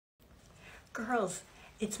Girls,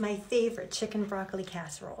 it's my favorite chicken broccoli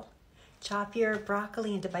casserole. Chop your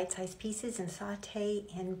broccoli into bite-sized pieces and saute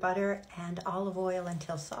in butter and olive oil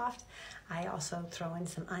until soft. I also throw in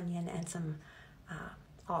some onion and some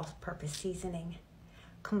all-purpose seasoning.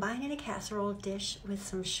 Combine in a casserole dish with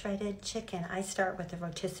some shredded chicken. I start with the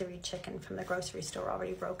rotisserie chicken from the grocery store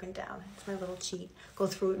already broken down. It's my little cheat. Go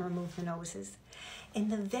through it and remove the noses. In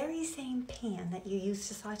the very same pan that you use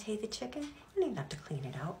to saute the chicken, you don't even have to clean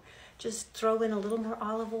it out. Just throw in a little more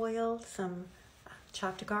olive oil, some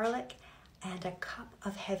chopped garlic, and a cup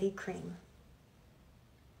of heavy cream.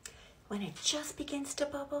 When it just begins to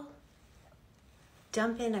bubble,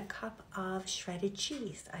 dump in a cup of shredded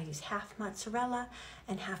cheese. I use half mozzarella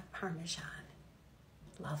and half Parmesan.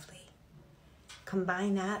 Lovely.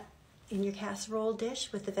 Combine that in your casserole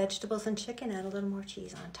dish with the vegetables and chicken, add a little more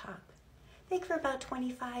cheese on top. Bake for about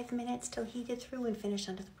 25 minutes till heated through and finish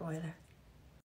under the broiler.